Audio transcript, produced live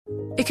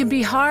It can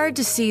be hard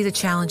to see the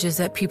challenges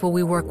that people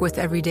we work with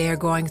every day are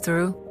going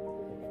through.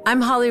 I'm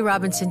Holly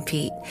Robinson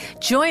Pete.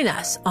 Join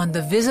us on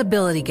The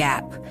Visibility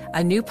Gap,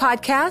 a new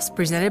podcast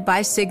presented by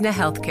Cigna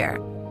Healthcare.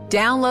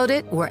 Download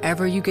it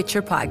wherever you get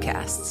your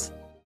podcasts.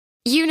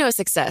 You know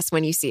success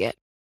when you see it.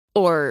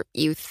 Or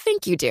you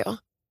think you do.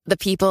 The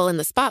people in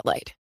the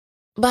spotlight.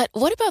 But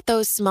what about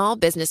those small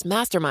business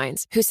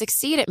masterminds who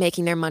succeed at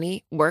making their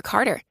money work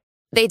harder?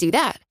 They do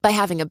that by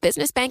having a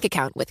business bank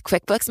account with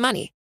QuickBooks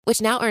Money, which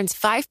now earns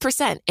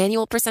 5%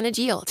 annual percentage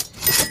yield.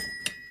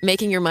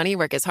 Making your money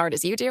work as hard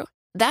as you do?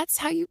 That's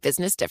how you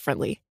business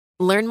differently.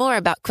 Learn more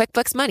about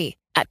QuickBooks Money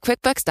at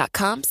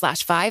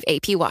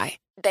quickbooks.com/5APY.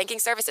 Banking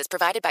services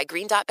provided by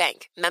Green Dot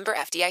Bank. Member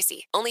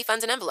FDIC. Only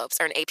funds and envelopes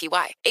earn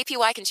APY.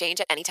 APY can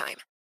change at any time.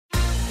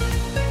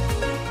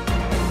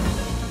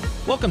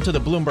 Welcome to the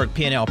Bloomberg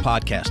P&L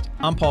podcast.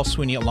 I'm Paul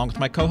Sweeney along with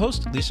my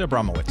co-host, Lisa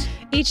Abramowitz.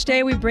 Each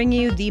day we bring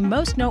you the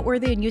most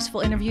noteworthy and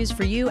useful interviews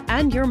for you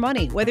and your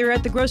money, whether you're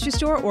at the grocery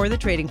store or the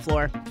trading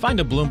floor. Find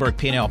a Bloomberg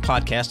P&L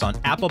podcast on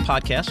Apple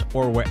Podcasts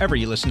or wherever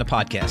you listen to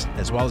podcasts,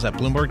 as well as at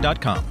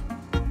Bloomberg.com.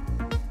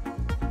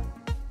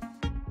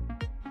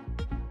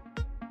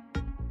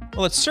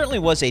 Well, it certainly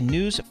was a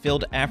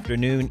news-filled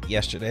afternoon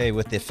yesterday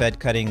with the Fed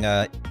cutting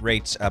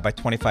rates by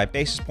 25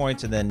 basis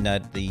points and then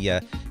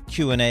the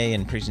Q&A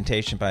and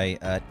presentation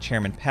by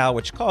Chairman Powell,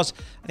 which caused,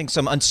 I think,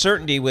 some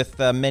uncertainty with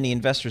many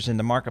investors in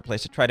the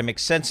marketplace to try to make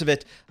sense of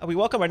it. We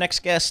welcome our next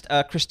guest,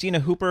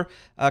 Christina Hooper.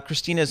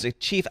 Christina is a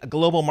Chief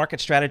Global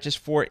Market Strategist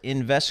for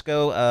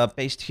Invesco,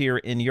 based here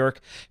in New York.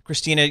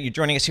 Christina, you're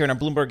joining us here in our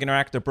Bloomberg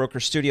Interactive Broker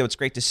Studio. It's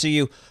great to see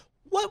you.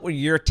 What were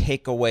your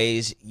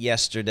takeaways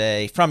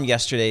from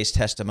yesterday's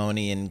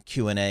testimony and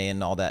Q&A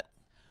and all that?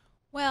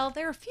 Well,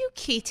 there are a few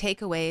key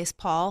takeaways,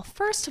 Paul.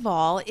 First of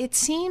all, it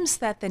seems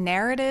that the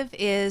narrative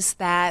is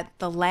that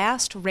the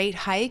last rate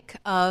hike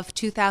of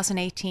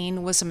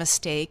 2018 was a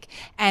mistake,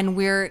 and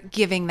we're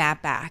giving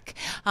that back.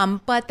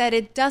 But that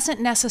it doesn't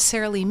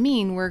necessarily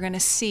mean we're going to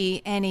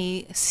see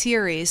any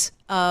series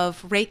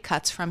of rate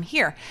cuts from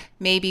here.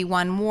 Maybe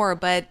one more,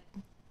 but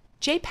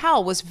Jay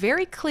Powell was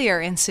very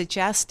clear in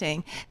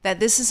suggesting that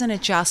this is an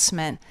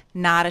adjustment,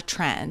 not a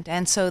trend.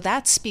 And so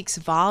that speaks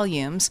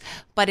volumes,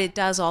 but it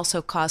does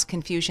also cause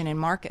confusion in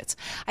markets.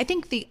 I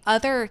think the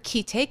other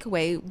key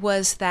takeaway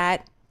was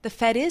that the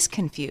Fed is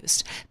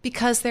confused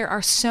because there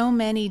are so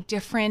many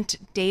different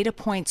data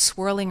points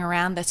swirling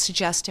around that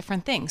suggest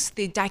different things.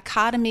 The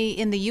dichotomy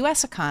in the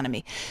U.S.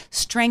 economy,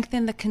 strength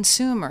in the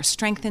consumer,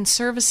 strength in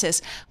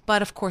services,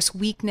 but of course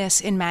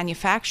weakness in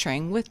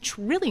manufacturing, which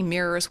really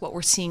mirrors what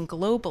we're seeing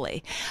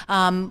globally.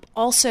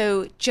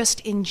 Also,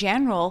 just in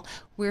general,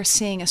 we're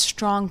seeing a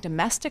strong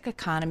domestic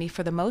economy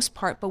for the most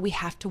part, but we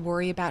have to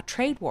worry about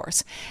trade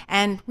wars.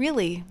 And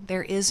really,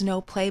 there is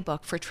no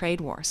playbook for trade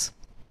wars.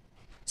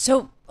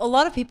 So a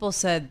lot of people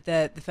said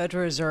that the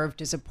Federal Reserve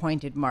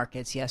disappointed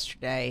markets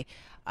yesterday.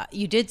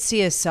 You did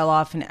see a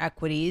sell-off in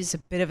equities, a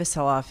bit of a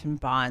sell-off in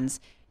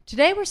bonds.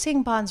 Today we're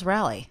seeing bonds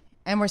rally,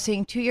 and we're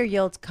seeing two-year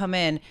yields come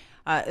in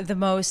the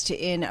most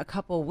in a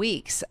couple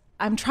weeks.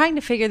 I'm trying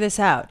to figure this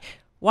out.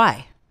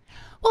 Why?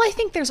 Well, I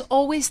think there's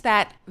always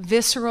that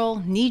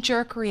visceral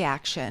knee-jerk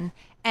reaction,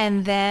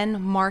 and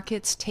then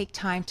markets take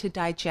time to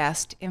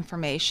digest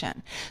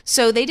information.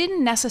 So they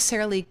didn't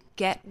necessarily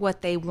get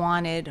what they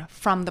wanted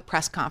from the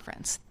press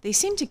conference. They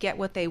seemed to get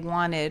what they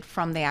wanted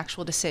from the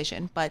actual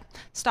decision, but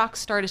stocks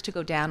started to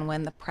go down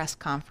when the press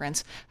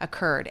conference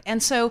occurred.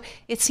 And so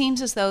it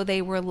seems as though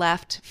they were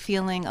left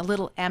feeling a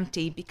little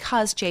empty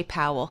because Jay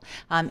Powell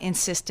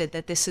insisted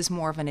that this is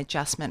more of an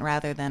adjustment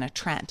rather than a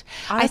trend.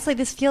 Honestly,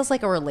 this feels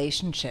like a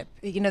relationship.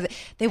 You know,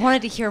 they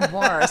wanted to hear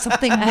more,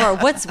 something more.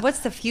 What's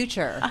the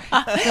future?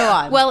 Go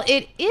on. Well,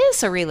 it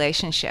is a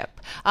relationship.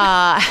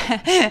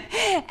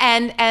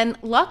 And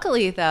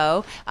luckily, though,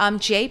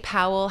 Jay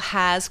Powell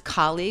has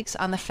colleagues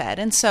on the Fed.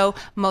 And so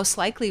most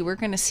likely we're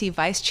going to see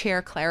Vice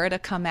Chair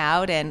Clarida come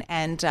out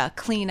and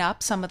clean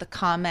up some of the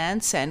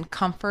comments and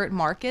comfort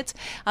markets.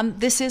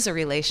 This is a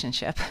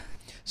relationship.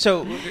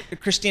 So,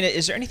 Christina,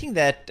 is there anything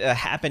that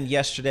happened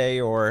yesterday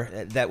or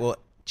that will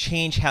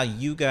change how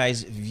you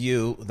guys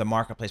view the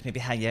marketplace? Maybe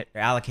how you're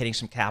allocating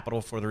some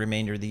capital for the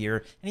remainder of the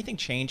year? Anything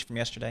change from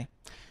yesterday?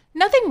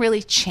 Nothing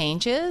really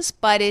changes,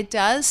 but it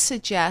does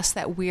suggest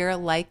that we're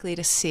likely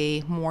to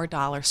see more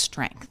dollar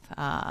strength,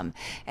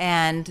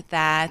 and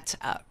that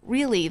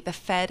really the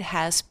Fed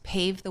has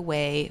paved the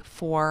way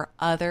for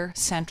other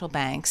central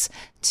banks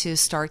to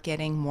start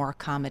getting more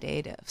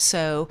accommodative.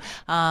 So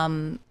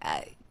on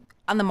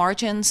the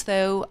margins,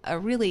 though,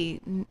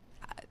 really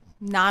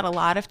not a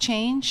lot of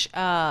change.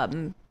 I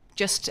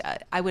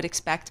would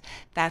expect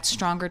that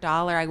stronger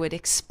dollar. I would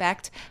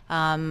expect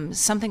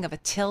something of a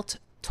tilt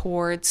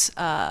towards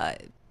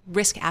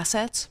risk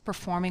assets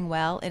performing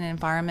well in an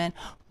environment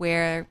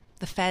where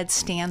the Fed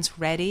stands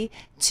ready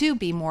to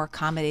be more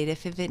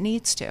accommodative if it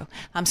needs to.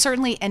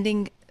 Certainly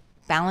ending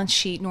balance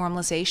sheet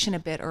normalization a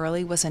bit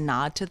early was a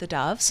nod to the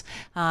doves.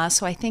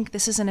 So I think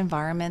this is an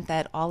environment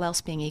that, all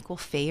else being equal,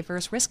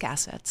 favors risk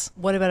assets.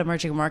 What about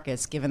emerging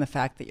markets, given the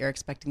fact that you're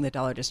expecting the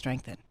dollar to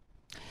strengthen?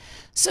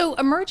 So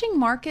emerging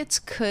markets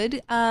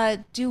could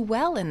do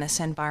well in this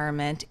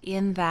environment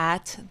in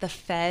that the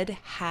Fed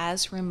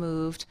has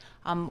removed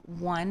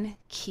one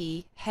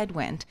key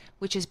headwind,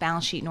 which is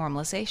balance sheet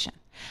normalization.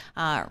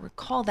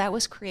 Recall that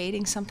was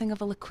creating something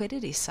of a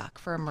liquidity suck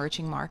for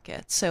emerging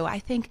markets. So I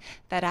think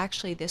that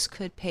actually this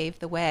could pave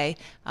the way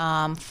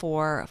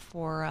for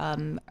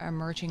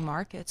emerging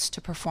markets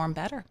to perform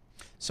better.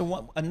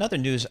 So another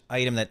news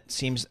item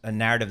a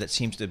narrative that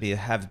seems to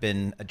have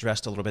been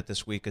addressed a little bit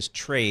this week is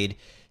trade.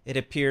 It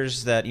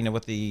appears that,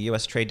 with the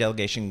U.S. trade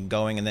delegation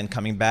going and then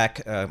coming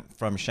back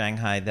from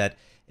Shanghai, that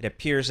it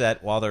appears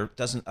that while there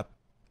doesn't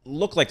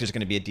look like there's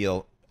going to be a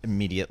deal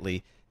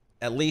immediately,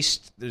 at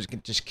least there's going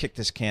to just kick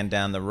this can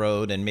down the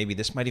road, and maybe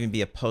this might even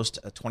be a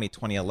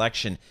post-2020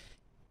 election.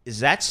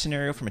 Is that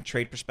scenario from a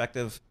trade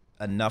perspective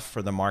enough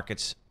for the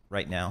markets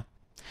right now?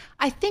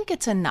 I think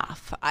it's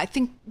enough. I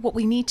think what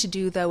we need to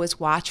do, though, is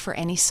watch for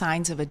any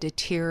signs of a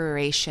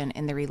deterioration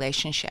in the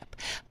relationship.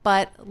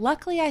 But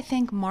luckily, I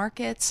think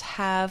markets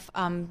have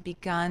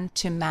begun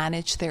to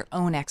manage their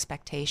own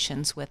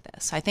expectations with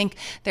this. I think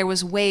there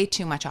was way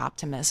too much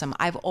optimism.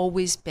 I've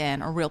always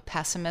been a real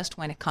pessimist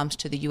when it comes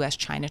to the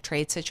U.S.-China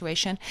trade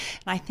situation.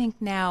 And I think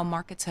now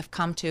markets have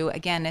come to,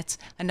 again, it's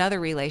another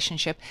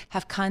relationship,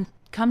 have come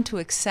to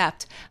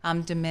accept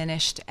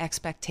diminished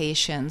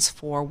expectations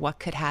for what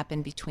could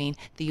happen between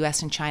the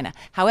U.S. and China.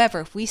 However,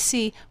 if we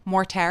see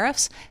more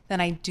tariffs,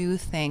 then I do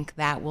think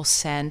that will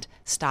send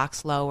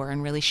stocks lower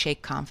and really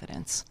shake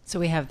confidence. So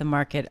we have the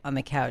market on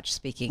the couch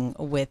speaking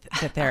with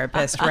the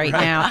therapist right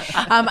now.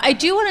 I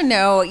do want to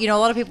know, a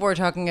lot of people were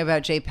talking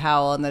about Jay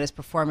Powell and that his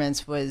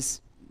performance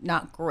was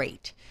not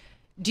great.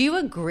 Do you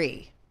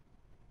agree?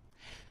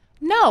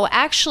 No,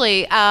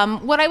 actually,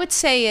 what I would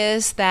say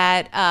is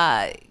that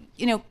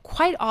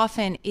quite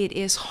often it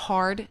is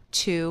hard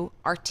to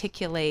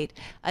articulate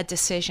a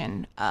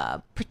decision,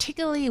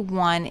 particularly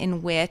one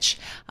in which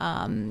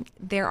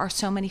there are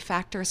so many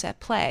factors at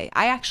play.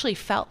 I actually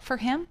felt for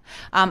him.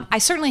 I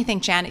certainly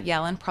think Janet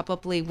Yellen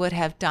probably would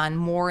have done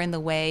more in the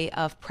way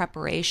of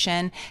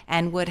preparation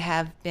and would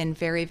have been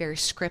very, very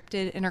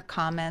scripted in her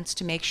comments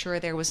to make sure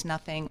there was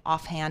nothing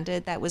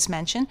offhanded that was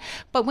mentioned.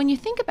 But when you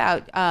think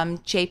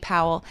about Jay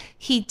Powell,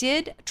 he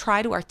did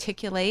try to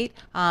articulate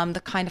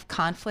the kind of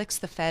conflicts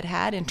the Fed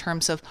had in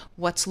terms of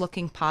what's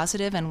looking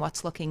positive and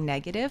what's looking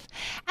negative.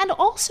 And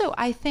also,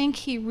 I think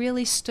he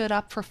really stood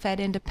up for Fed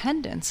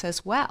independence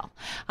as well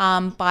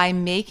by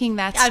making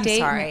that statement. I'm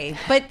sorry,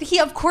 but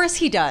of course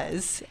he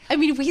does. I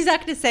mean, he's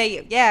not going to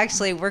say, yeah,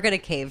 actually, we're going to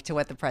cave to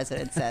what the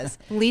president says.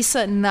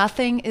 Lisa,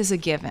 nothing is a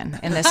given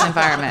in this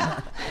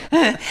environment.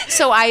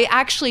 So I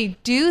actually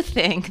do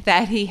think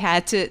that he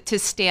had to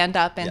stand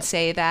up and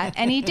say that,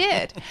 and he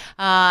did.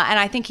 And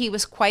I think he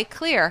was quite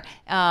clear,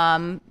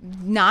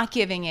 not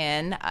giving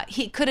in.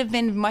 He could have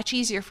been much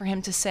easier for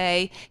him to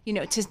say,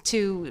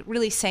 to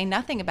really say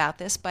nothing about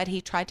this, but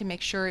he tried to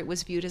make sure it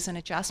was viewed as an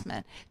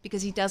adjustment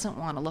because he doesn't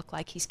want to look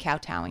like he's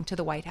kowtowing to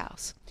the White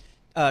House.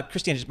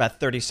 Christine, just about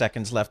 30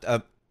 seconds left.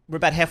 We're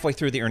about halfway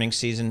through the earnings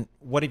season.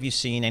 What have you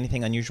seen?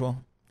 Anything unusual?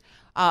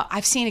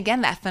 I've seen,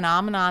 again, that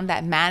phenomenon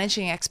that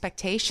managing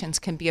expectations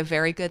can be a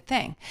very good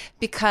thing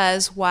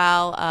because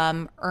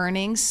while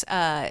earnings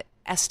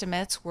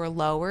estimates were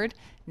lowered,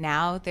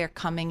 now they're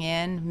coming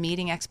in,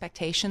 meeting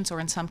expectations, or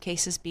in some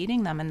cases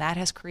beating them, and that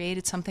has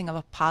created something of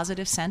a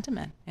positive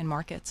sentiment in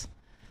markets.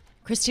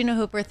 Christina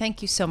Hooper,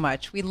 thank you so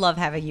much. We love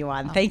having you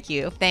on. Thank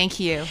you. Thank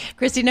you.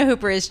 Christina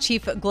Hooper is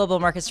Chief Global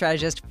Market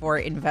Strategist for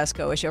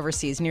Invesco, which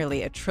oversees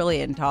nearly $1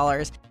 trillion.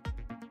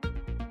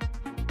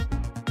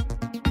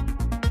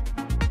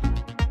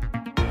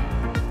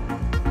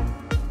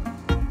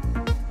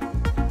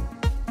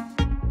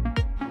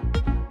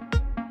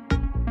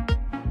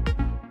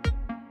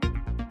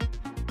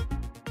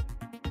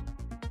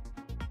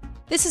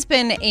 This has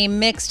been a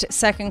mixed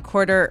second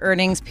quarter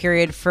earnings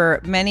period for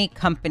many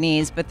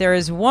companies, but there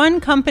is one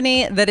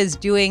company that is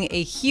doing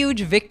a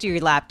huge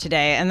victory lap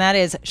today, and that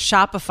is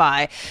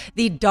Shopify,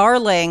 the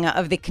darling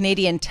of the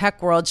Canadian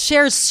tech world.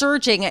 Shares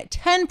surging at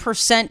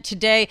 10%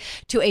 today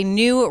to a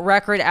new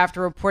record after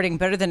reporting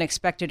better than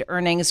expected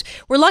earnings.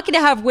 We're lucky to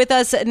have with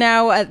us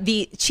now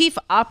the Chief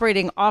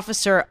Operating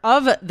Officer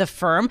of the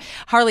firm,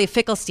 Harley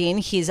Finkelstein.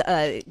 He's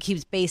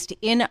based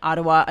in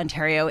Ottawa,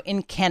 Ontario,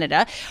 in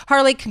Canada.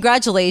 Harley,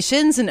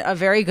 congratulations. And a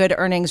very good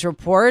earnings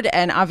report.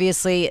 And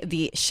obviously,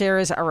 the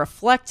shares are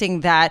reflecting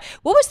that.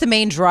 What was the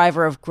main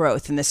driver of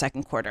growth in the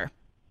second quarter?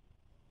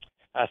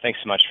 Thanks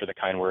so much for the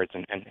kind words,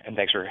 and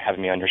thanks for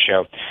having me on your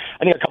show.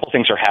 I think a couple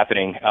things are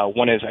happening.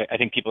 One is I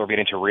think people are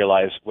beginning to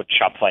realize what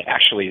Shopify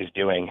actually is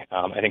doing.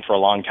 I think for a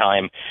long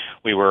time,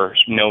 we were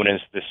known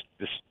as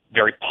this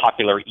very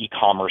popular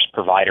e-commerce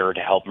provider to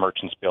help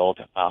merchants build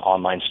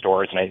online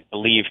stores. And I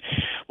believe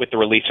with the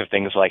release of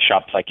things like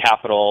Shopify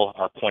Capital,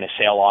 our point of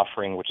sale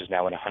offering, which is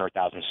now in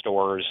 100,000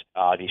 stores,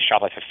 the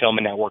Shopify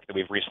Fulfillment Network that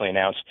we've recently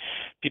announced,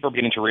 people are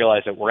beginning to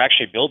realize that we're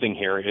actually building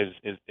here is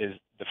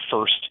the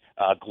first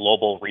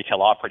global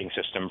retail operating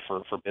system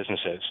for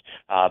businesses,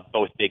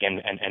 both big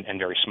and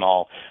very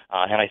small.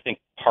 And I think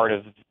part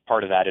of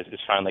that is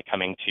finally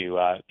coming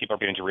to people are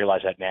beginning to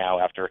realize that now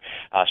after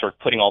sort of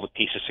putting all the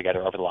pieces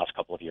together over the last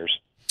couple of years.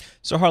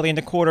 So Harley, in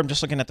the quarter, I'm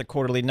just looking at the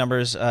quarterly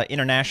numbers.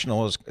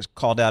 International is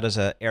called out as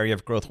an area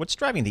of growth. What's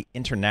driving the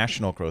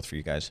international growth for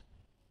you guys?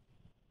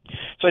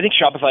 So I think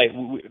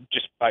Shopify,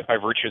 just by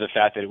virtue of the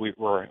fact that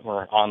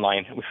we're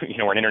online,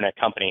 we're an internet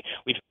company,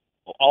 we've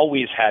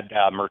always had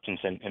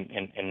merchants in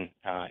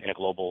a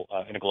global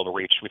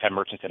reach. We've had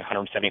merchants in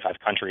 175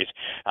 countries,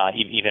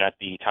 even at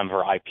the time of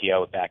our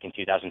IPO back in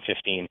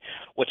 2015.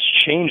 What's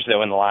changed,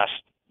 though, in the last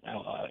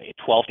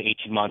 12 to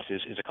 18 months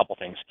is a couple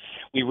things.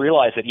 We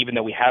realize that even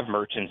though we have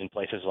merchants in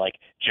places like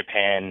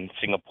Japan,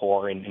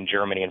 Singapore, and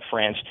Germany and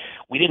France,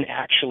 we didn't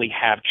actually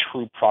have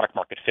true product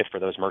market fit for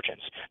those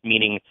merchants,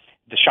 meaning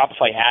the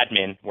Shopify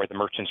admin, where the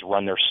merchants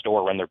run their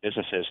store, run their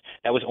businesses,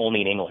 that was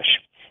only in English.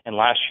 And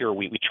last year,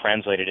 we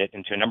translated it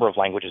into a number of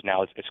languages.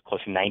 Now it's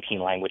close to 19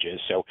 languages.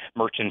 So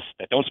merchants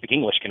that don't speak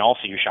English can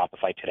also use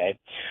Shopify today.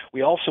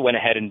 We also went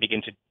ahead and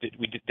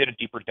did a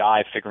deeper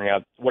dive figuring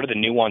out what are the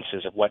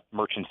nuances of what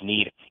merchants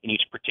need in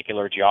each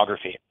particular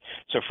geography.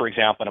 So, for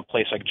example, in a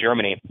place like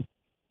Germany,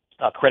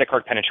 credit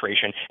card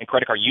penetration and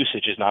credit card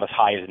usage is not as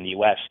high as in the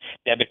U.S.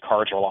 Debit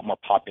cards are a lot more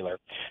popular.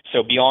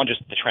 So beyond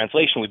just the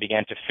translation, we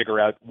began to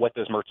figure out what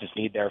those merchants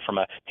need there from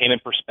a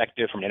payment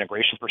perspective, from an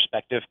integration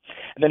perspective.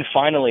 And then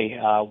finally,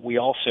 we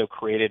also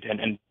created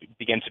and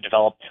began to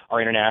develop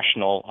our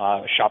international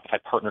Shopify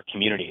partner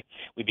community.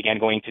 We began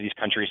going to these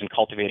countries and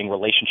cultivating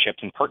relationships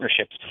and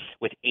partnerships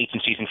with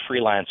agencies and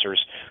freelancers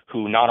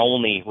who not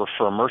only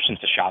refer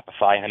merchants to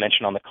Shopify, I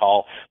mentioned on the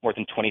call more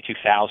than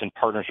 22,000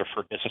 partners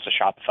referred business to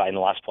Shopify in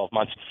the last 12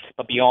 months,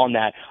 but beyond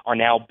that are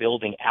now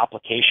building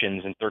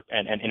applications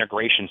and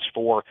integrations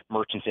for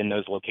merchants in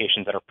those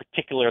locations that are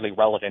particularly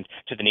relevant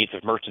to the needs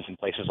of merchants in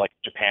places like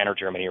Japan or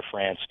Germany or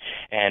France.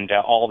 And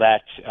all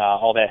that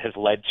has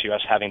led to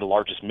us having the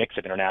largest mix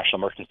of international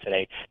merchants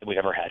today that we've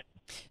ever had.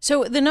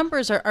 So the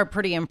numbers are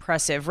pretty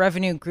impressive.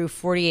 Revenue grew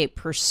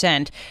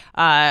 48%,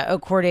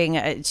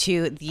 according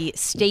to the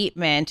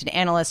statement. And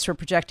analysts were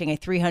projecting a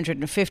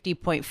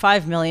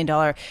 $350.5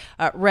 million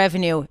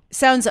revenue.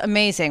 Sounds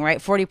amazing, right?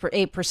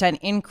 48%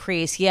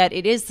 increase, yet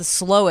it is the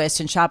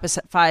slowest in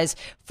Shopify's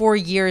 4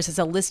 years as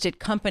a listed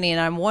company. And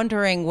I'm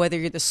wondering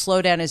whether the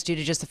slowdown is due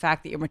to just the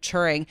fact that you're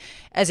maturing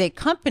as a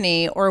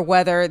company or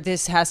whether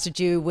this has to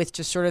do with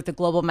just sort of the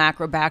global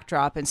macro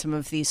backdrop and some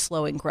of the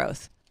slowing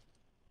growth.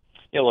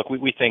 Yeah, look,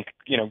 we think,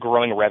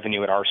 growing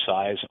revenue at our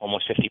size,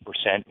 almost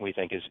 50%, we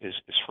think is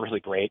really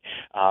great.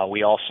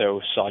 We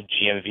also saw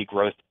GMV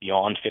growth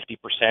beyond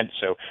 50%.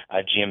 So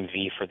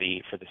GMV for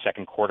the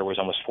second quarter was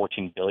almost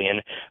 $14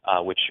 billion,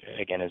 which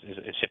again is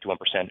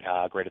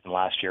 51% greater than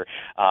last year.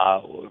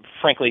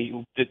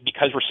 Frankly,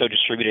 because we're so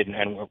distributed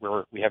and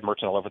we have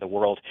merchants all over the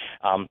world,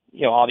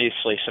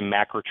 obviously some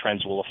macro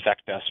trends will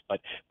affect us,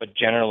 but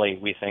generally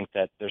we think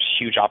that there's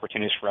huge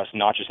opportunities for us,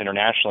 not just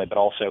internationally, but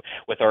also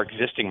with our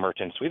existing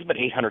merchants. We have about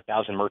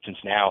 800,000 merchants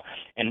now,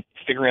 and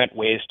figuring out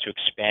ways to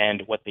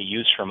expand what they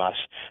use from us,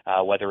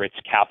 whether it's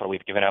capital.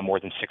 We've given out more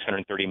than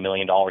 $630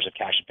 million of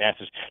cash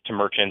advances to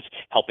merchants,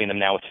 helping them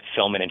now with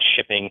fulfillment and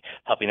shipping,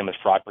 helping them with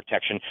fraud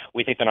protection.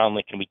 We think that not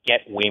only can we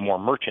get way more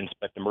merchants,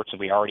 but the merchants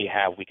we already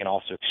have, we can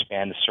also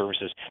expand the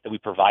services that we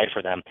provide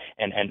for them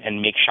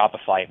and make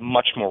Shopify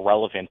much more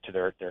relevant to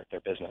their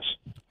business.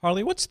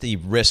 Harley, what's the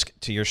risk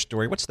to your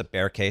story? What's the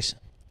bear case?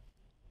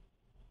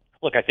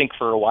 Look, I think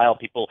for a while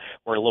people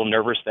were a little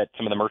nervous that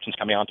some of the merchants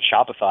coming onto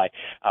Shopify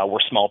were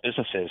small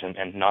businesses,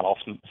 and not all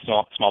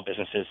small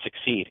businesses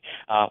succeed.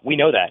 We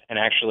know that, and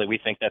actually we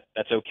think that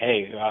that's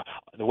okay.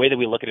 The way that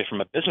we look at it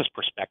from a business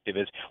perspective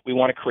is we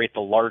want to create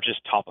the largest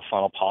top of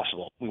funnel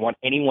possible. We want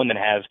anyone that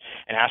has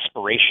an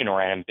aspiration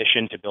or an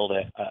ambition to build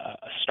a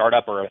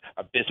startup or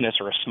a business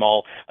or a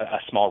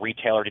small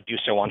retailer to do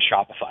so on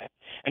Shopify.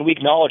 And we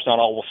acknowledge not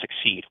all will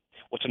succeed.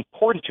 What's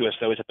important to us,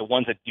 though, is that the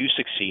ones that do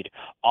succeed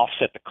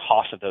offset the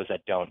cost of those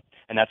that don't.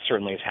 And that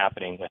certainly is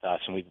happening with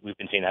us, and we've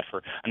been seeing that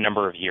for a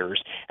number of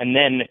years. And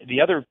then the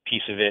other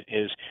piece of it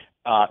is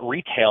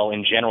retail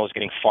in general is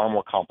getting far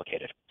more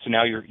complicated. So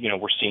now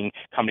we're seeing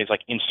companies like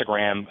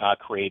Instagram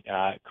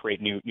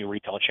create new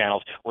retail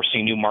channels. We're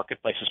seeing new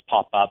marketplaces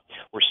pop up.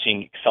 We're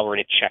seeing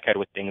accelerated checkout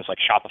with things like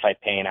Shopify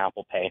Pay and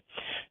Apple Pay.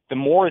 The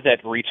more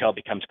that retail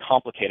becomes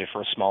complicated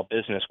for a small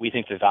business, we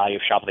think the value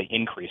of Shopify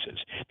increases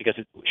because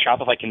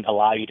Shopify can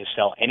allow you to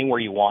sell anywhere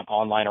you want,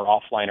 online or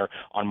offline or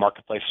on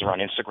marketplaces or on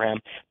Instagram,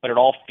 but it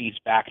all feeds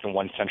back to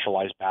one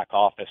centralized back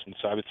office. And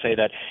so I would say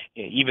that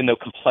even though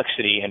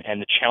complexity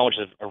and the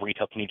challenges of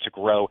retail continues to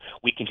grow,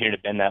 we continue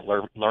to bend that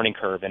learning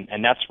curve,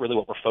 and that's really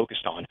what we're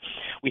focused on.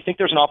 We think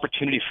there's an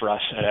opportunity for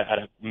us at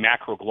a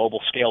macro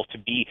global scale to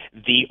be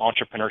the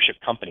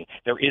entrepreneurship company.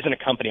 There isn't a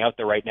company out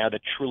there right now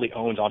that truly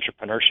owns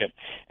entrepreneurship,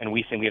 and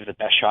we think we have the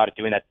best shot at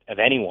doing that of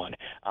anyone,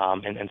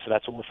 and so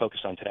that's what we're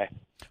focused on today.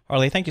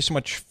 Harley, thank you so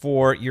much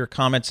for your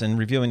comments and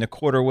reviewing the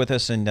quarter with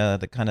us and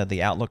the kind of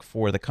the outlook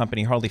for the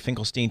company. Harley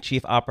Finkelstein,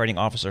 Chief Operating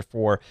Officer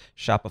for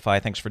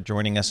Shopify. Thanks for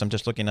joining us. I'm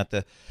just looking at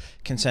the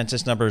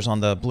consensus numbers on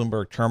the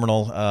Bloomberg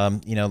terminal.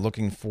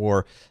 Looking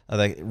for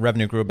the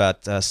revenue grew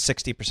about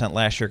 60%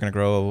 last year, going to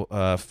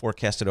grow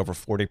forecasted over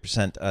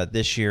 40%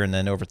 this year, and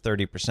then over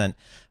 30%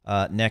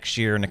 next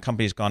year. And the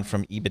company's gone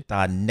from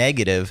EBITDA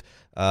negative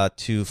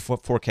to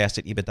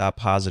forecasted EBITDA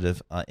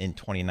positive in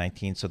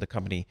 2019. So the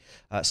company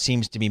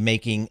seems to be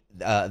making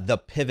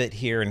the pivot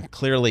here, and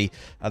clearly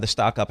the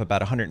stock up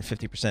about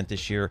 150%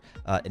 this year.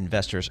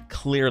 Investors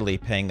clearly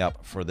paying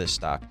up for this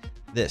stock.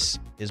 This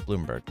is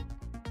Bloomberg.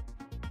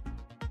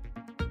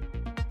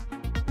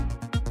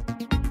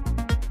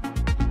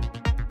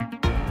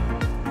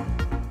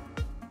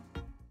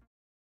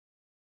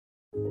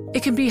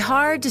 It can be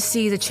hard to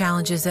see the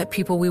challenges that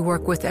people we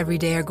work with every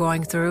day are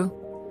going through.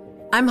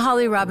 I'm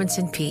Holly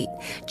Robinson Pete.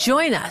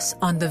 Join us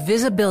on The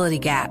Visibility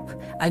Gap,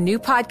 a new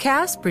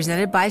podcast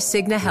presented by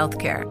Cigna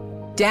Healthcare.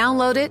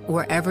 Download it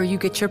wherever you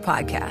get your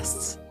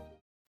podcasts.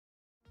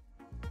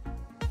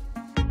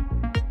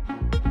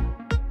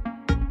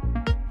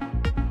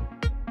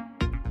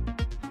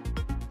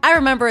 I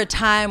remember a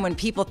time when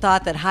people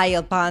thought that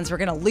high-yield bonds were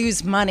going to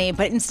lose money,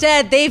 but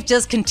instead they've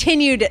just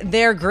continued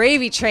their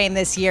gravy train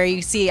this year.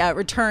 You see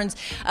returns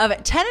of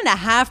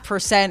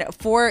 10.5%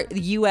 for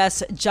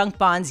U.S. junk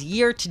bonds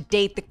year to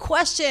date. The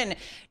question,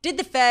 did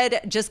the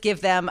Fed just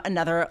give them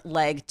another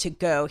leg to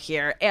go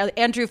here?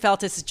 Andrew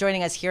Feltis is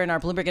joining us here in our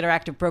Bloomberg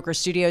Interactive Broker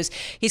Studios.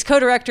 He's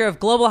co-director of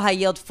Global High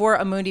Yield for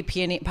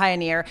Amundi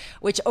Pioneer,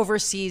 which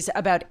oversees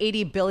about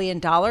 $80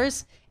 billion.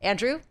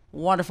 Andrew,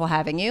 wonderful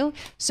having you.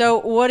 So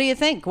what do you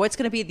think? What's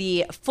going to be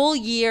the full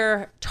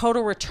year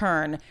total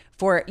return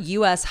for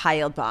U.S. high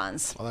yield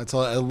bonds? Well, that's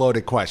a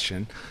loaded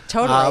question.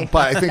 Totally.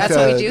 But I think that's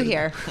what we do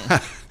here.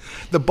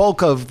 The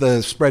bulk of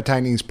the spread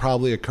tightening's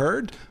probably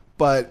occurred,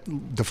 but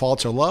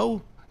defaults are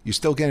low. You're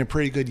still getting a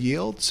pretty good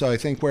yield. So I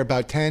think we're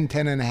about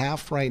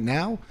 10.5 right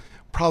now.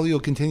 Probably will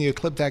continue to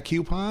clip that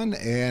coupon.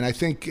 And I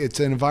think it's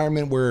an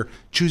environment where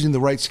choosing the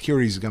right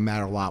securities is going to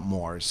matter a lot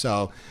more.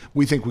 So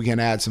we think we can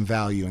add some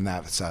value in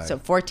that side. So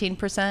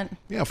 14%?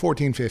 Yeah,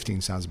 14, 15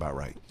 sounds about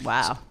right.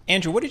 Wow. So,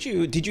 Andrew,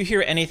 did you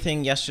hear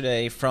anything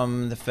yesterday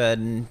from the Fed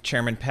and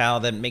Chairman Powell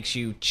that makes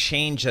you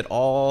change at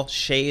all,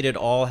 shade at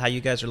all how you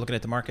guys are looking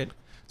at the market?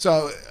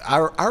 So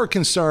our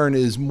concern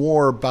is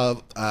more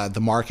about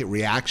the market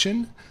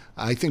reaction.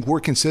 I think we're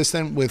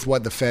consistent with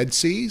what the Fed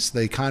sees.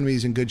 The economy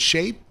is in good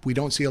shape. We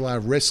don't see a lot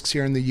of risks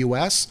here in the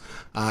U.S.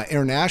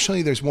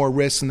 Internationally, there's more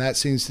risks, and that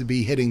seems to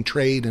be hitting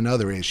trade and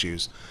other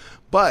issues.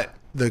 But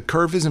the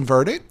curve is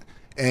inverted,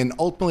 and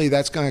ultimately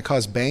that's going to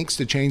cause banks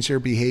to change their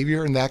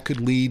behavior, and that could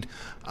lead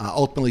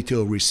ultimately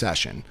to a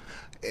recession.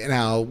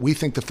 Now, we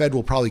think the Fed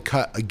will probably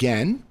cut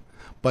again.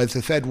 But if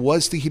the Fed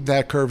was to keep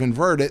that curve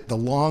inverted, the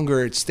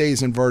longer it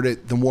stays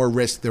inverted, the more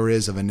risk there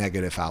is of a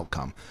negative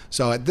outcome.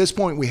 So at this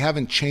point, we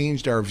haven't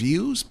changed our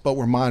views, but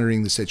we're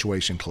monitoring the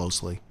situation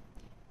closely.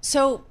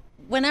 So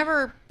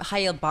whenever high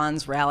yield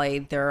bonds rally,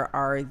 there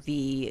are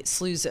the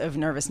slews of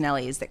nervous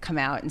Nellies that come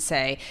out and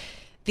say,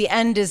 the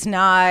end is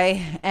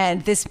nigh,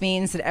 and this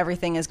means that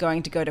everything is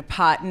going to go to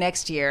pot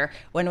next year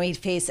when we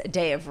face a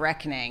day of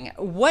reckoning.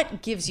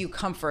 What gives you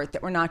comfort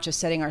that we're not just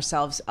setting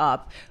ourselves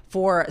up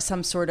for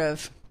some sort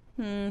of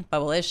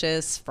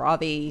bubblicious,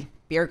 frothy,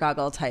 beer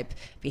goggle type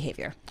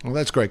behavior? Well,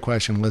 that's a great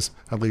question,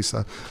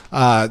 Lisa.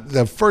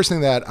 The first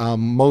thing that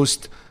I'm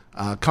most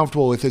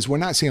comfortable with is we're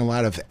not seeing a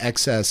lot of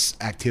excess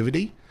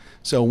activity.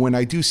 So when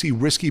I do see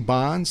risky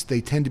bonds,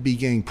 they tend to be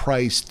getting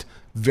priced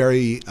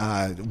very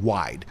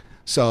wide.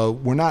 So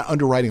we're not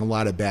underwriting a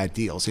lot of bad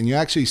deals. And you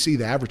actually see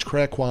the average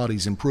credit quality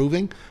is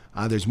improving.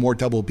 There's more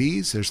double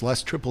Bs, there's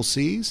less triple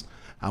Cs.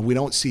 We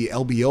don't see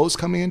LBOs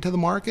coming into the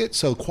market,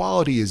 so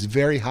quality is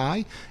very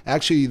high.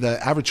 Actually,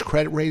 the average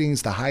credit rating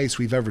is the highest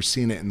we've ever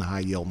seen it in the high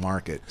yield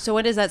market. So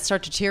when does that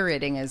start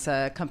deteriorating as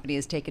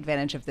companies take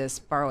advantage of this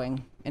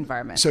borrowing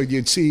environment? So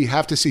you'd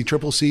have to see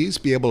triple Cs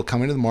be able to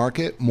come into the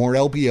market, more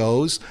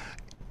LBOs,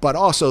 but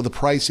also the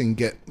pricing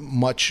get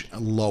much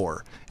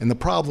lower. And the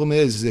problem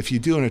is if you're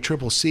doing a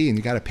triple C and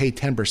you got to pay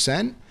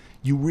 10%,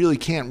 you really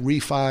can't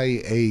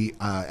refi a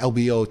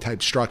LBO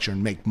type structure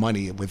and make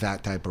money with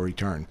that type of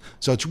return.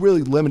 So it's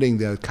really limiting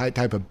the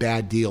type of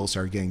bad deals that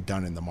are getting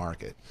done in the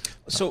market.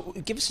 So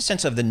give us a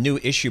sense of the new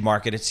issue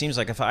market. It seems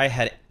like if I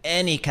had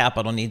any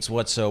capital needs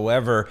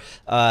whatsoever,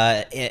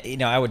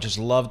 I would just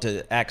love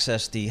to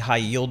access the high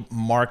yield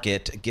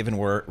market given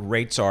where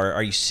rates are.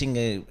 Are you seeing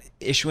a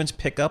issuance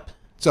pick up?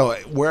 So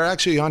we're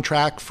actually on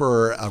track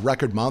for a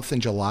record month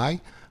in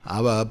July.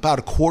 About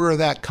a quarter of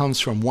that comes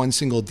from one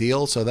single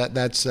deal, so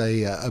that's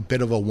a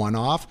bit of a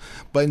one-off.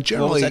 But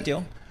generally, what was that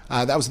deal?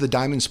 That was the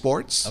Diamond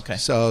Sports. Okay.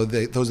 So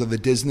those are the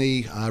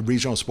Disney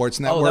regional sports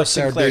networks. Oh, that was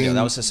Sinclair.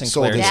 That was the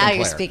Sinclair. Yeah,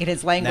 you're speaking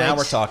his language. Now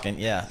we're talking.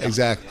 Yeah.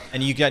 Exactly.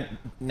 And you got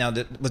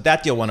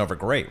that deal went over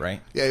great,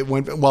 right? Yeah, it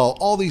went well.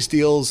 All these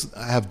deals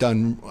have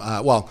done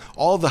well.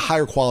 All the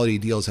higher quality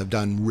deals have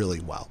done really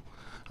well.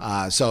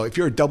 So if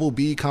you're a double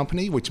B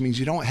company, which means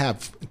you don't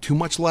have too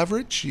much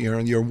leverage,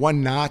 you're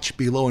one notch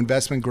below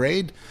investment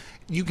grade,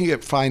 you can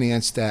get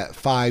financed at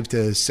 5 to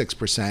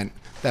 6%.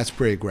 That's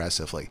pretty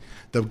aggressively.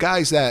 The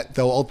guys that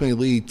they'll ultimately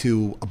lead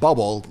to a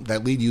bubble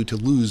that lead you to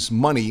lose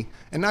money,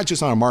 and not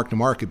just on a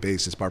mark-to-market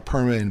basis, but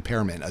permanent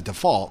impairment, a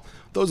default,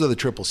 those are the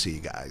triple C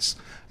guys.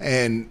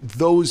 And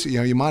those,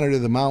 you monitor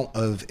the amount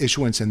of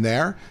issuance in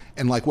there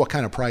and like what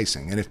kind of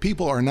pricing. And if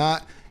people are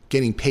not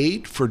getting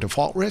paid for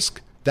default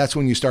risk, that's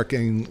when you start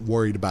getting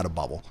worried about a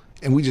bubble.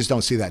 And we just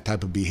don't see that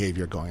type of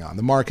behavior going on.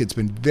 The market's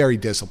been very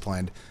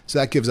disciplined, so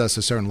that gives us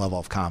a certain level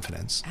of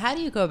confidence. How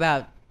do you go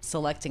about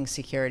selecting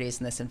securities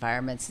in this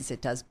environment since it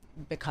does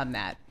become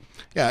that?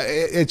 Yeah,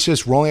 it's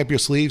just rolling up your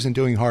sleeves and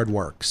doing hard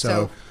work.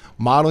 So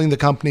modeling the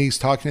companies,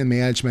 talking to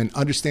management,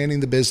 understanding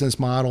the business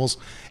models,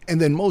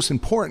 and then most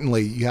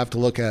importantly, you have to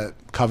look at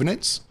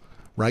covenants.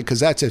 Right, because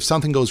that's if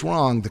something goes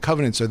wrong, the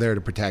covenants are there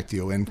to protect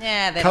you. And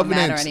they don't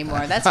matter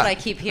anymore. That's what I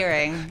keep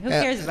hearing. Who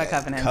cares about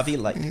covenants? Covey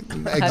light.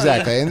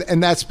 Exactly,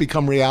 and that's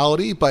become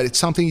reality. But it's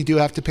something you do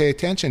have to pay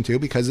attention to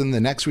because in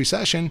the next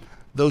recession,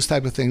 those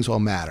type of things will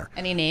matter.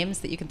 Any names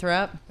that you can throw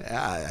up?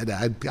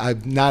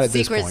 I'm not at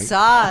this point. Secret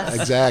sauce.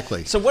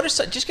 Exactly. So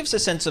just give us a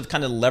sense of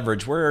kind of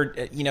leverage where,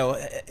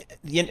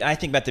 I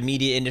think about the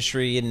media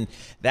industry and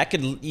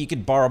you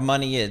could borrow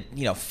money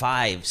at,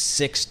 5,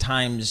 6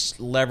 times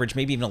leverage,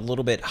 maybe even a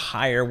little bit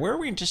higher. Where are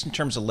we just in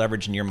terms of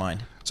leverage in your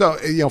mind? So,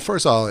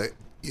 first of all,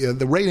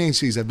 the rating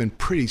agencies have been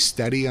pretty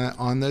steady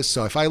on this.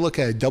 So if I look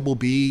at double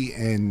B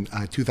in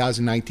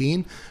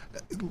 2019,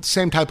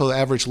 same type of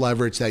average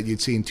leverage that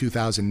you'd see in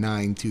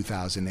 2009,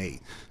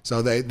 2008.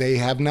 So they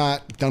have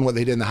not done what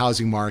they did in the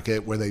housing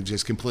market where they've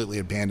just completely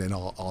abandoned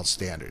all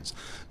standards.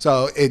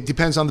 So it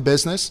depends on the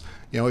business.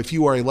 If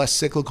you are a less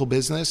cyclical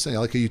business,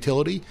 like a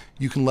utility,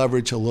 you can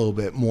leverage a little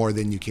bit more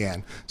than you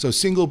can. So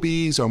single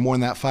Bs are more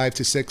in that 5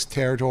 to 6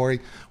 territory,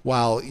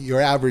 while your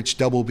average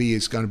double B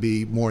is going to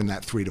be more in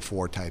that 3 to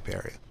 4 type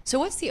area. So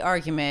what's the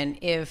argument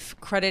if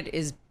credit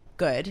is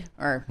good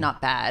or not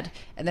bad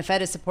and the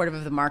Fed is supportive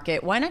of the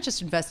market? Why not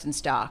just invest in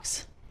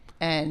stocks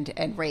and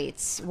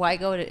rates? Why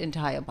go into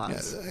high yield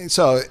bonds? Yeah,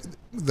 so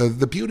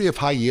the beauty of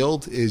high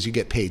yield is you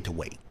get paid to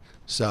wait.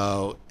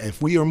 So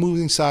if we are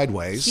moving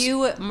sideways...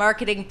 Cue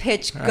marketing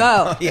pitch,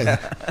 go.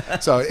 Yeah.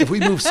 So if we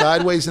move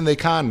sideways in the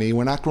economy,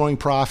 we're not growing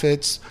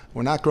profits,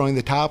 we're not growing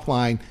the top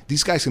line,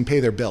 these guys can pay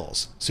their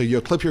bills. So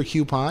you'll clip your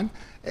coupon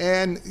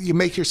and you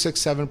make your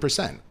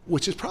 6-7%,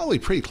 which is probably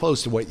pretty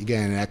close to what you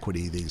get in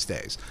equity these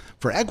days.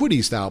 For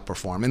equities to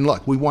outperform, and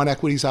look, we want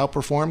equities to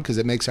outperform because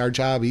it makes our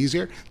job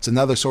easier. It's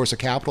another source of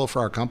capital for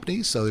our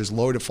companies, so there's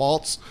lower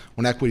defaults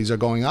when equities are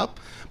going up.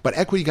 But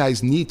equity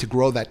guys need to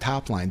grow that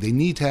top line. They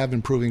need to have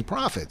improving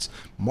profits.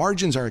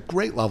 Margins are at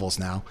great levels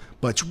now,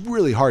 but it's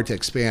really hard to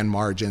expand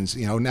margins.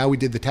 Now we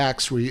did the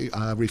tax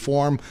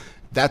reform.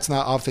 That's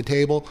not off the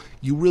table.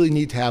 You really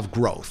need to have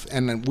growth.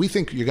 And we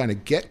think you're going to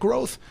get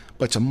growth,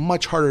 but it's a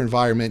much harder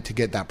environment to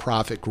get that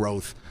profit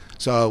growth.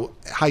 So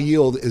high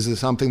yield is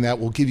something that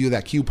will give you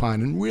that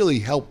coupon and really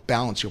help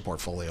balance your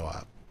portfolio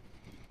out.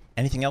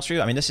 Anything else for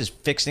you? I mean, this is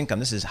fixed income.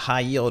 This is high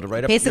yield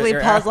right up. Basically,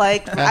 Paul's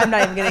like, I'm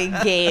not even going to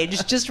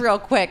engage. Just real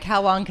quick,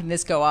 how long can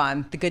this go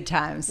on? The good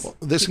times. Well,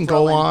 this can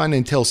go on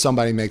until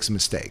somebody makes a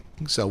mistake.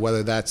 So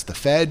whether that's the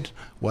Fed,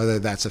 whether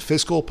that's a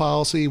fiscal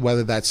policy,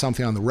 whether that's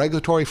something on the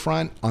regulatory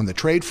front, on the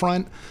trade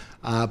front,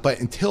 but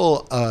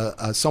until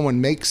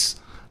someone makes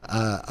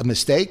a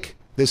mistake,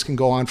 this can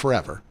go on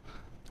forever.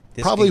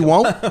 Probably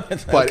won't,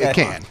 but it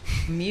can.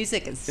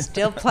 Music is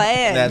still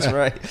playing. That's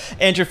right.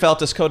 Andrew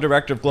Feltus,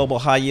 co-director of Global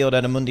High Yield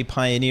at Amundi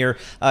Pioneer.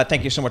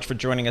 Thank you so much for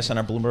joining us on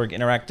our Bloomberg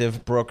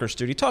Interactive Broker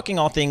Studio, talking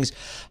all things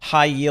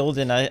high yield.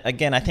 And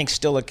again, I think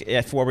still,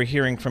 if what we're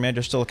hearing from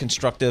Andrew, still a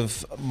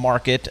constructive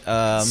market.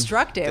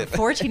 Constructive,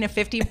 14 to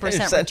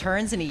 15%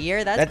 returns in a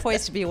year. That's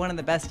poised to be one of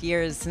the best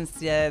years since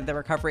the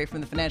recovery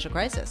from the financial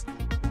crisis.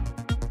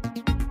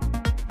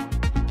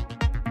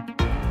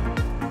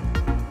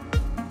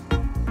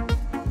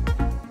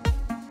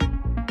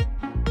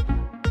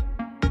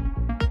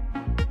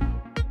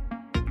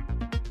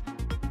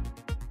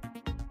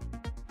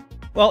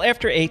 Well,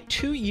 after a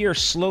 2-year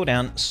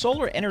slowdown,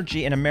 solar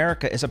energy in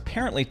America is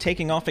apparently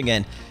taking off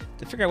again.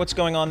 To figure out what's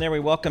going on there, we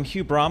welcome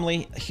Hugh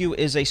Bromley. Hugh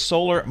is a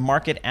solar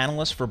market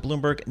analyst for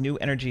Bloomberg New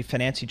Energy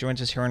Finance. He joins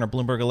us here in our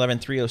Bloomberg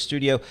 1130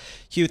 studio.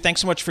 Hugh,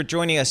 thanks so much for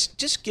joining us.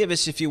 Just give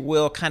us, if you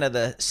will, kind of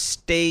the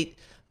state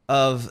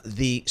of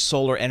the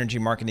solar energy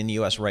market in the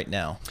U.S. right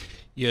now.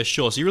 Yeah,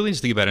 sure. So you really need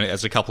to think about it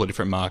as a couple of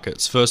different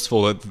markets. First of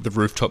all, the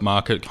rooftop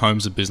market,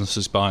 homes and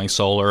businesses buying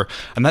solar,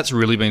 and that's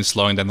really been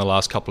slowing down the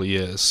last couple of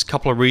years. A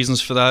couple of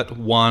reasons for that.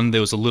 One,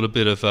 there was a little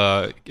bit of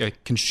a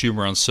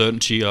consumer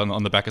uncertainty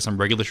on the back of some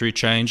regulatory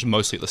change,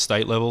 mostly at the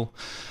state level.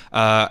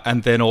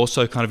 And then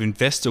also kind of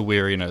investor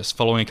weariness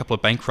following a couple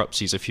of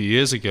bankruptcies a few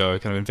years ago,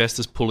 kind of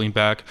investors pulling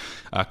back,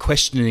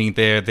 questioning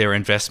their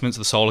investments,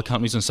 the solar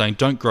companies, and saying,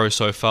 don't grow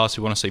so fast,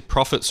 we want to see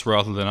profits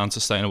rather than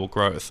unsustainable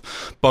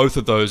growth. Both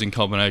of those in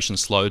combination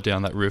slowed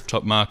down that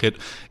rooftop market.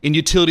 In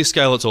utility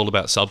scale, it's all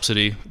about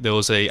subsidy. There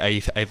was a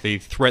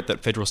threat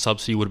that federal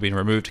subsidy would have been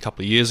removed a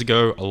couple of years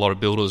ago. A lot of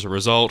built as a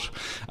result.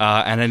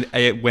 And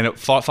then when it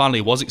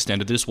finally was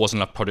extended, there just wasn't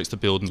enough projects to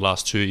build in the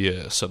last 2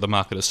 years. So the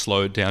market has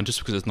slowed down just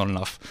because there's not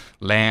enough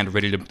land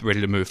ready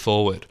to move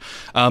forward.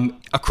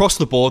 Across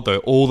the board, though,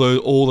 all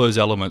those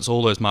elements,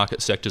 all those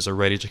market sectors are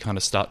ready to kind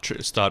of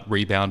start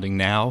rebounding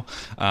now.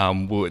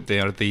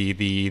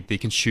 The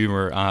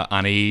consumer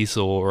unease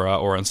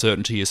or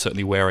uncertainty is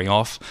certainly wearing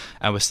off,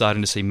 and we're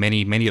starting to see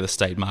many of the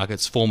state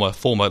markets, former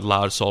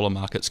large solar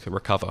markets,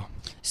 recover.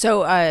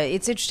 So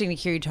it's interesting to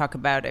hear you talk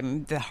about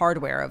the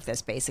hardware of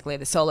this, basically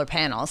the solar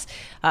panels,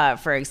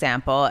 for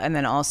example, and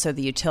then also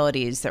the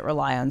utilities that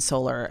rely on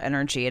solar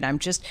energy. And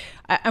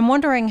I'm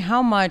wondering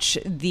how much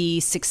the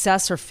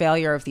success or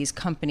failure of these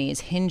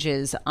companies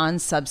hinges on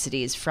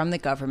subsidies from the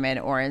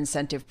government or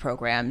incentive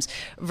programs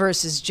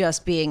versus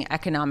just being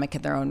economic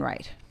in their own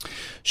right.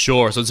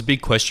 Sure. So it's a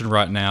big question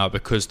right now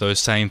because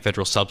those same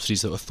federal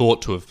subsidies that were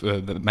thought to have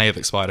that may have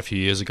expired a few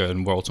years ago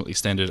and were ultimately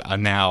extended are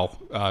now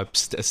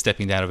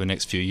stepping down over the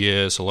next few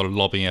years. A lot of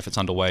lobbying efforts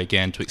underway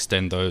again to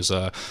extend those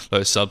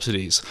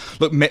subsidies.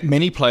 Look,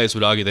 many players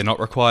would argue they're not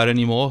required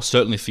anymore.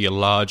 Certainly for your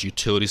large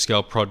utility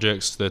scale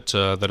projects that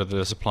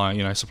are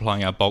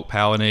supplying our bulk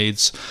power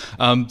needs.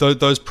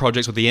 Those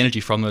projects, or the energy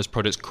from those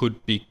projects,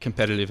 could be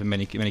competitive in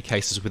many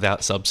cases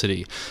without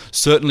subsidy.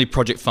 Certainly,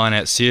 project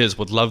financiers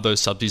would love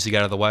those subsidies to get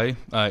out of the way.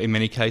 In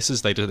many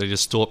cases, they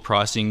distort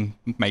pricing,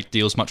 make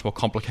deals much more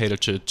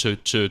complicated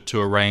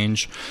to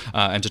arrange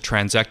and to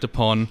transact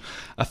upon.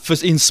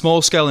 In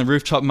small scale and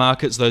rooftop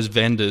markets, those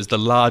vendors, the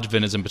large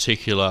vendors in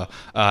particular,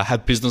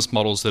 have business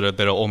models that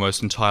are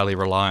almost entirely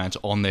reliant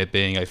on there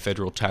being a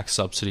federal tax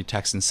subsidy,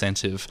 tax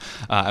incentive,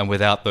 and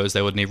without those,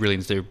 they would really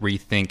need to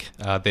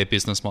rethink their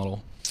business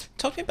model.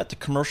 Talk to me about the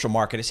commercial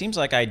market. It seems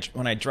like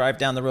when I drive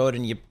down the road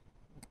and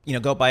you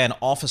go by an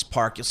office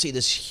park, you'll see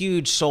this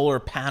huge solar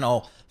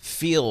panel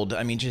field.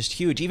 I mean, just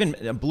huge. Even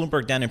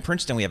Bloomberg down in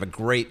Princeton, we have a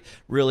great,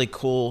 really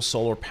cool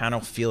solar panel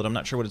field. I'm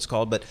not sure what it's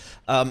called, but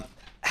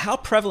how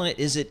prevalent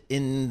is it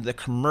in the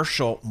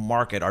commercial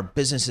market? Are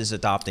businesses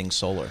adopting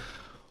solar?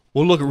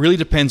 Well, look, it really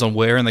depends on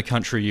where in the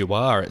country you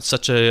are. It's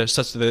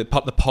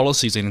the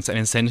policies and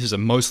incentives are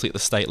mostly at the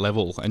state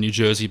level, and New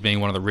Jersey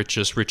being one of the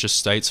richest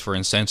states for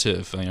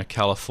incentive.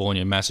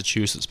 California,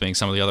 Massachusetts being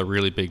some of the other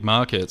really big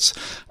markets,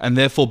 and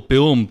therefore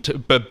build.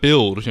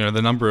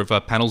 The number of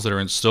panels that are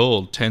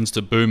installed tends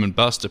to boom and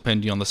bust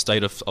depending on the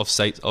state of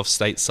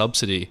state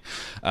subsidy.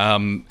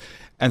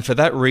 And for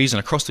that reason,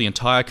 across the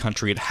entire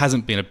country, it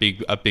hasn't been a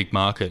big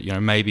market.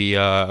 Maybe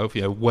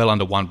well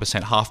under 1%,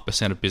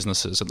 0.5% of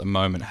businesses at the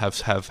moment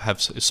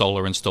have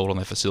solar installed on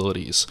their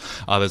facilities.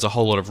 There's a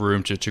whole lot of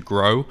room to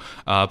grow,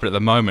 but at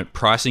the moment,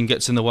 pricing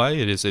gets in the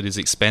way. It is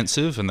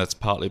expensive, and that's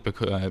partly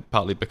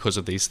because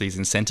of these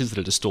incentives that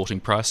are distorting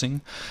pricing,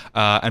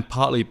 and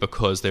partly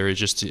because there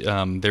isn't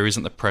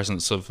the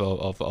presence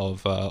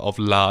of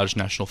large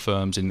national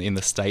firms in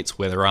the states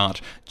where there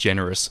aren't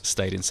generous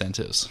state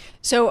incentives.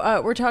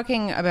 So we're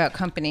talking about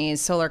companies,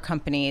 solar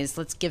companies.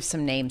 Let's give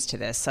some names to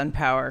this: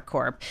 SunPower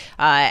Corp,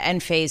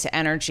 Enphase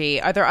Energy.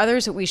 Are there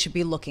others that we should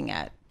be looking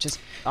at just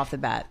off the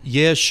bat?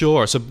 Yeah,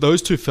 sure. So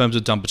those two firms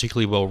have done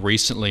particularly well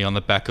recently on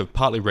the back of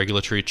partly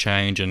regulatory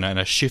change and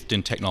a shift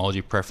in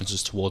technology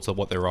preferences towards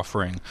what they're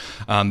offering.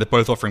 They're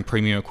both offering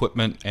premium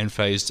equipment.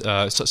 Enphase,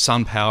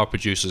 SunPower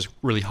produces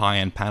really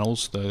high-end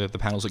panels, the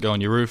panels that go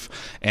on your roof.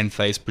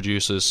 Enphase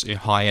produces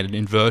high-end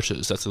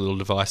inverters. That's a little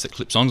device that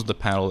clips onto the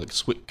panel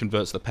that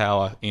converts the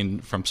power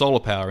from solar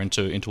power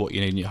into what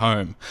you need in your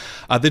home.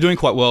 They're doing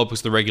quite well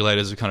because the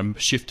regulators have kind of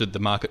shifted the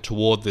market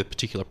toward the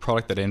particular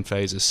product that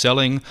Enphase is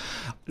selling.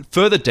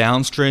 Further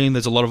downstream,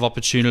 there's a lot of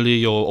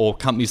opportunity or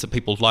companies that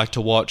people like to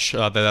watch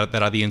that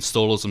are the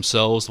installers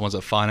themselves, the ones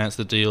that finance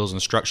the deals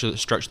and structure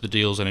the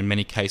deals, and in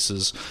many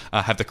cases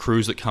have the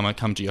crews that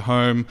come to your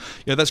home.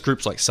 That's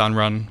groups like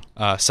Sunrun,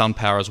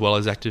 SunPower as well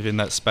is active in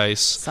that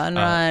space.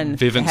 Sunrun,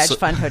 the hedge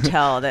fund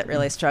hotel that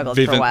really struggled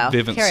for a while.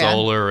 Vivint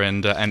Solar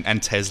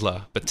and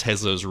Tesla, but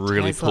Tesla's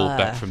really pulled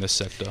back from this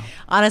sector.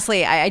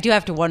 Honestly, I do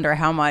have to wonder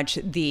how much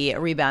the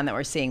rebound that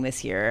we're seeing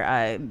this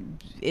year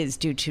is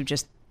due to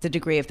just the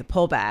degree of the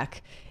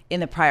pullback in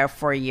the prior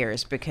 4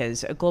 years,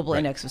 because a global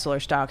index of solar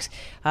stocks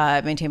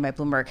maintained by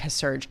Bloomberg has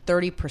surged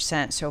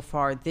 30% so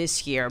far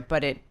this year,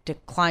 but it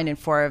declined in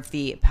 4 of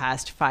the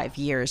past 5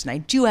 years. And I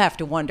do have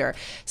to wonder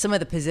some of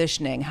the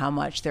positioning, how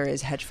much there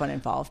is hedge fund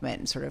involvement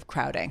and sort of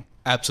crowding.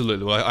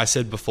 Absolutely. Well, I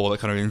said before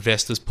that kind of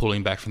investors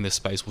pulling back from this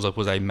space was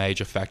a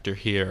major factor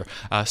here.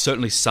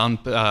 Certainly,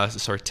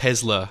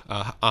 Tesla,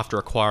 after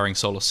acquiring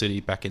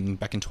SolarCity back in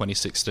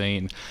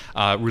 2016,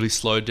 really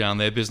slowed down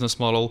their business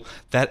model.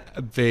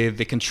 That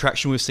the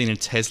contraction we've seen in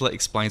Tesla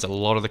explains a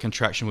lot of the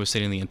contraction we've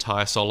seen in the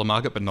entire solar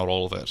market, but not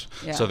all of it.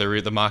 Yeah. So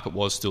the market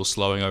was still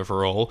slowing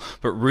overall.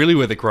 But really,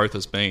 where the growth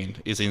has been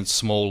is in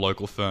small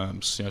local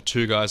firms.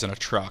 Two guys in a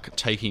truck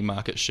taking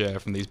market share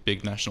from these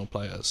big national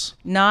players.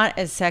 Not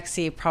as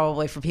sexy, probably,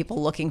 for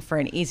people looking for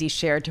an easy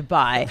share to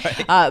buy,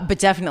 right. But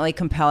definitely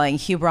compelling.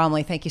 Hugh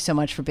Bromley, thank you so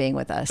much for being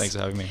with us. Thanks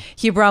for having me.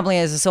 Hugh Bromley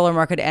is a solar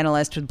market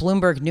analyst with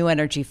Bloomberg New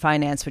Energy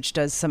Finance, which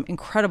does some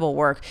incredible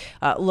work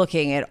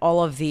looking at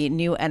all of the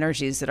new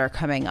energies that are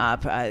coming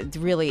up.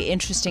 Really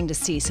interesting to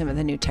see some of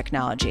the new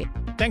technology.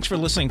 Thanks for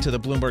listening to the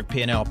Bloomberg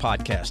P&L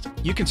podcast.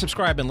 You can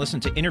subscribe and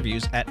listen to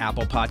interviews at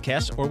Apple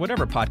Podcasts or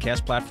whatever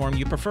podcast platform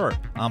you prefer.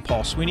 I'm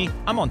Paul Sweeney.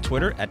 I'm on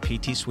Twitter at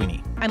PT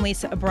Sweeney. I'm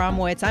Lisa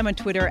Abramowitz. I'm on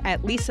Twitter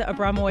at Lisa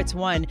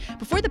Abramowitz1.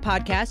 Before the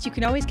podcast, you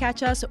can always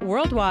catch us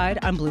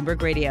worldwide on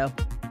Bloomberg Radio.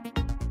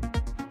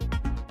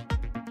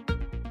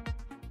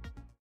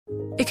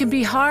 It can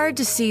be hard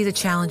to see the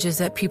challenges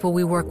that people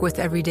we work with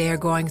every day are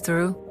going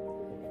through.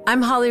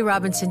 I'm Holly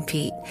Robinson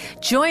Peete.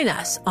 Join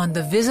us on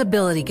The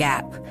Visibility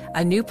Gap,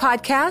 a new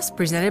podcast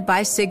presented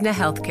by Cigna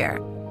Healthcare.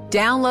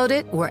 Download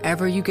it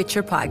wherever you get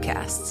your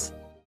podcasts.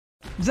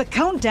 The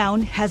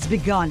countdown has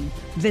begun.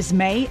 This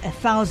May,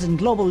 1,000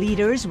 global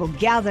leaders will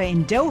gather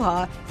in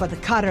Doha for the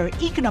Qatar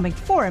Economic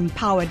Forum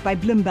powered by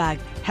Bloomberg,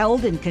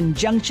 held in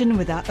conjunction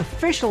with our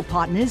official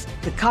partners,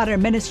 the Qatar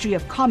Ministry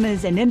of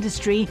Commerce and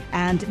Industry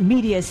and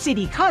Media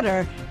City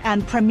Qatar,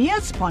 and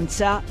premier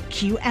sponsor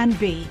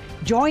QNB.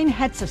 Join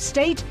heads of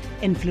state,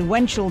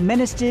 influential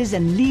ministers,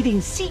 and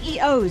leading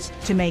CEOs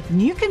to make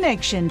new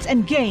connections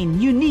and gain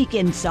unique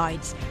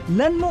insights.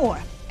 Learn more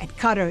at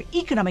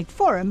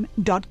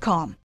QatarEconomicForum.com.